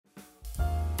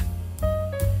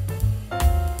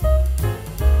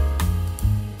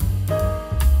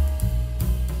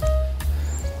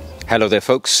Hello there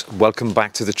folks, welcome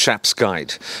back to the Chap's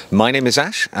Guide. My name is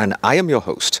Ash and I am your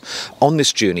host on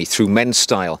this journey through men's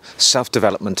style,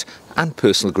 self-development and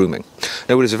personal grooming.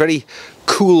 Now it is a very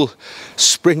cool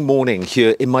spring morning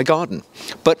here in my garden,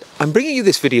 but I'm bringing you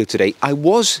this video today. I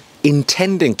was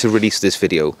intending to release this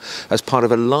video as part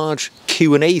of a large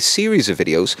Q&A series of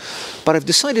videos, but I've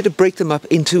decided to break them up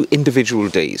into individual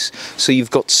days, so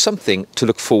you've got something to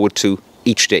look forward to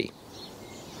each day.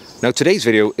 Now today's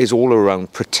video is all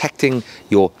around protecting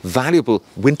your valuable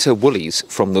winter woolies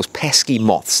from those pesky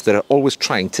moths that are always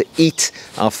trying to eat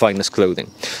our finest clothing.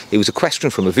 It was a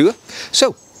question from a viewer,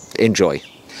 so enjoy.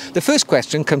 The first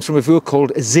question comes from a viewer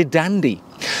called Zidandi,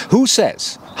 who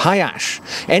says, "Hi Ash,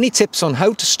 any tips on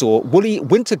how to store woolly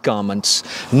winter garments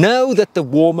now that the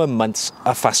warmer months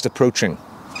are fast approaching?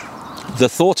 The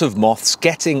thought of moths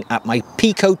getting at my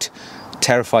pea coat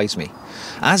terrifies me."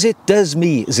 As it does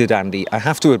me, Zidandi, I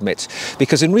have to admit,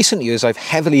 because in recent years I've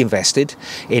heavily invested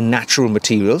in natural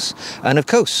materials, and of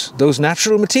course, those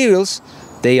natural materials,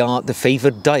 they are the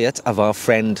favoured diet of our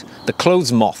friend, the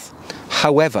clothes moth.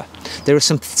 However, there are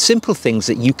some simple things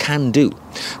that you can do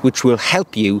which will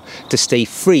help you to stay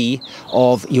free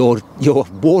of your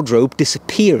wardrobe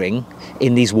disappearing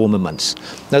in these warmer months.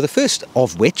 Now, the first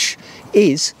of which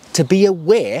is to be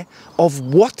aware of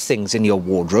what things in your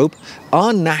wardrobe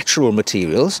are natural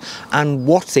materials and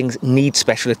what things need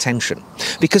special attention.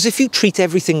 Because if you treat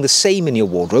everything the same in your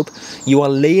wardrobe, you are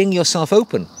laying yourself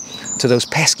open to those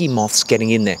pesky moths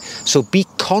getting in there. So be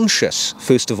conscious,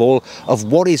 first of all, of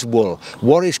what is wool,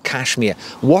 what is cashmere,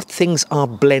 what things are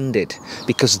blended,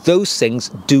 because those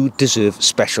things do deserve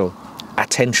special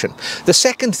attention. The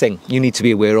second thing you need to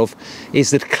be aware of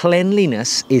is that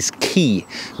cleanliness is key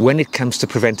when it comes to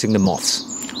preventing the moths.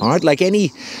 All right, like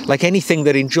anything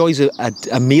that enjoys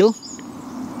a meal,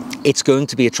 it's going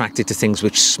to be attracted to things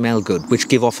which smell good, which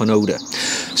give off an odor.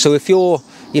 So if your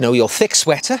thick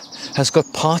sweater has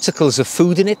got particles of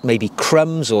food in it, maybe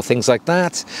crumbs or things like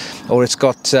that, or it's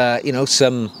got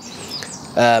some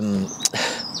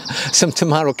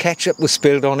tomato ketchup was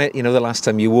spilled on it, the last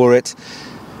time you wore it,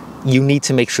 you need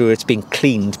to make sure it's been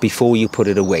cleaned before you put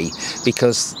it away,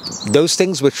 because those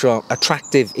things which are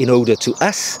attractive in odor to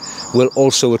us will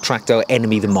also attract our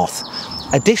enemy, the moth.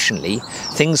 Additionally,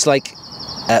 things like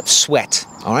sweat,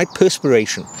 all right,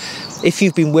 perspiration. If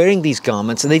you've been wearing these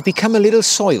garments and they've become a little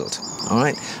soiled, all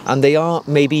right, and they are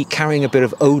maybe carrying a bit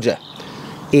of odor,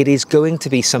 it is going to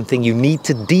be something you need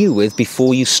to deal with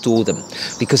before you store them,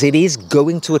 because it is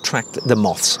going to attract the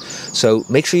moths. So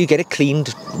make sure you get it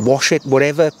cleaned, wash it,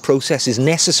 whatever process is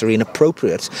necessary and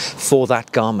appropriate for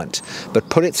that garment. But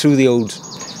put it through the old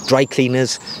dry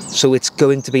cleaners so it's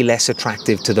going to be less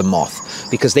attractive to the moth,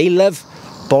 because they love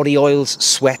body oils,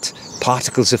 sweat,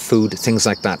 particles of food, things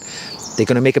like that. They're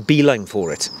going to make a beeline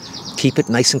for it. Keep it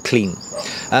nice and clean.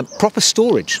 Proper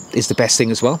storage is the best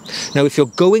thing as well. Now, if you're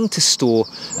going to store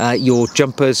your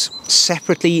jumpers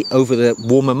separately over the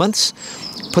warmer months,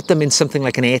 put them in something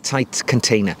like an airtight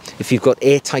container. If you've got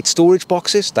airtight storage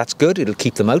boxes, that's good, it'll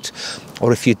keep them out.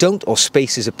 Or if you don't, or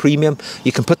space is a premium,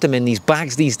 you can put them in these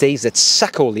bags these days that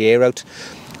suck all the air out.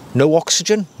 No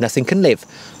oxygen, nothing can live.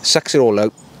 Sucks it all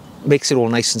out. Makes it all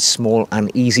nice and small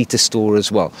and easy to store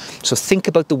as well. So think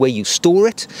about the way you store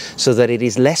it so that it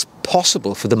is less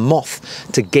possible for the moth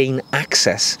to gain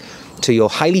access to your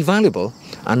highly valuable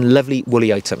and lovely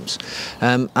woolly items.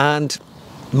 And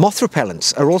moth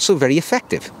repellents are also very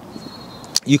effective.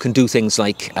 You can do things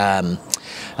like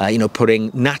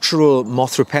putting natural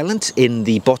moth repellent in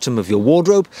the bottom of your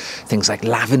wardrobe, things like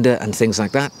lavender and things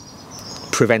like that.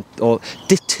 Prevent or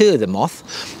deter the moth.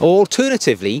 Or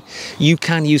alternatively, you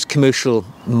can use commercial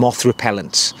moth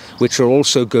repellents, which are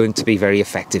also going to be very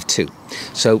effective too.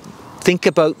 So think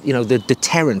about the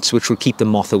deterrents which will keep the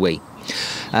moth away.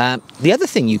 The other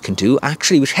thing you can do,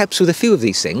 actually, which helps with a few of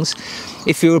these things,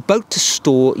 if you're about to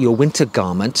store your winter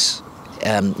garments,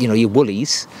 your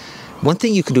woolies, one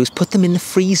thing you can do is put them in the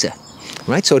freezer.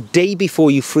 Right, so a day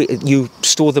before you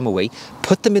store them away,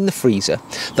 put them in the freezer.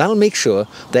 That'll make sure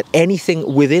that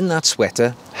anything within that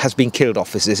sweater has been killed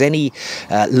off. If there's any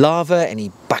larvae,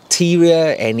 any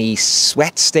bacteria, any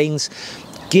sweat stains,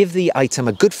 give the item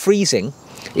a good freezing.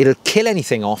 It'll kill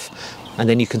anything off, and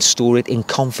then you can store it in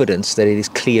confidence that it is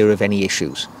clear of any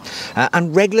issues.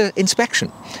 And regular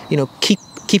inspection.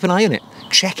 Keep an eye on it.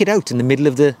 Check it out in the middle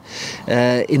of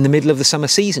the summer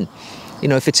season.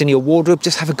 If it's in your wardrobe,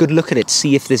 just have a good look at it,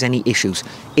 see if there's any issues.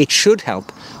 It should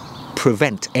help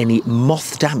prevent any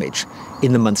moth damage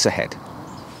in the months ahead.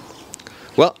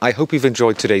 Well, I hope you've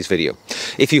enjoyed today's video.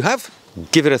 If you have,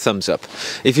 give it a thumbs up.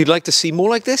 If you'd like to see more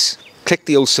like this, click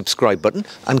the old subscribe button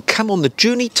and come on the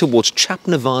journey towards Chap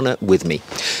Nirvana with me.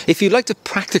 If you'd like to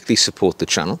practically support the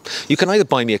channel, you can either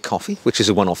buy me a coffee, which is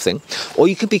a one-off thing, or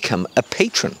you can become a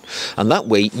patron. And that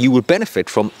way you will benefit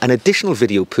from an additional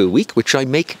video per week, which I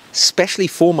make specially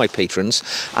for my patrons.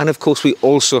 And of course, we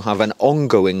also have an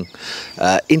ongoing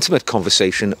intimate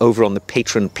conversation over on the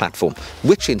Patreon platform,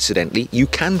 which incidentally you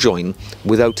can join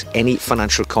without any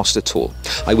financial cost at all.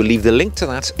 I will leave the link to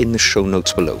that in the show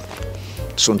notes below.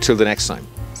 So until the next time,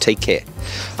 take care,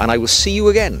 and I will see you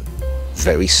again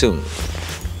very soon.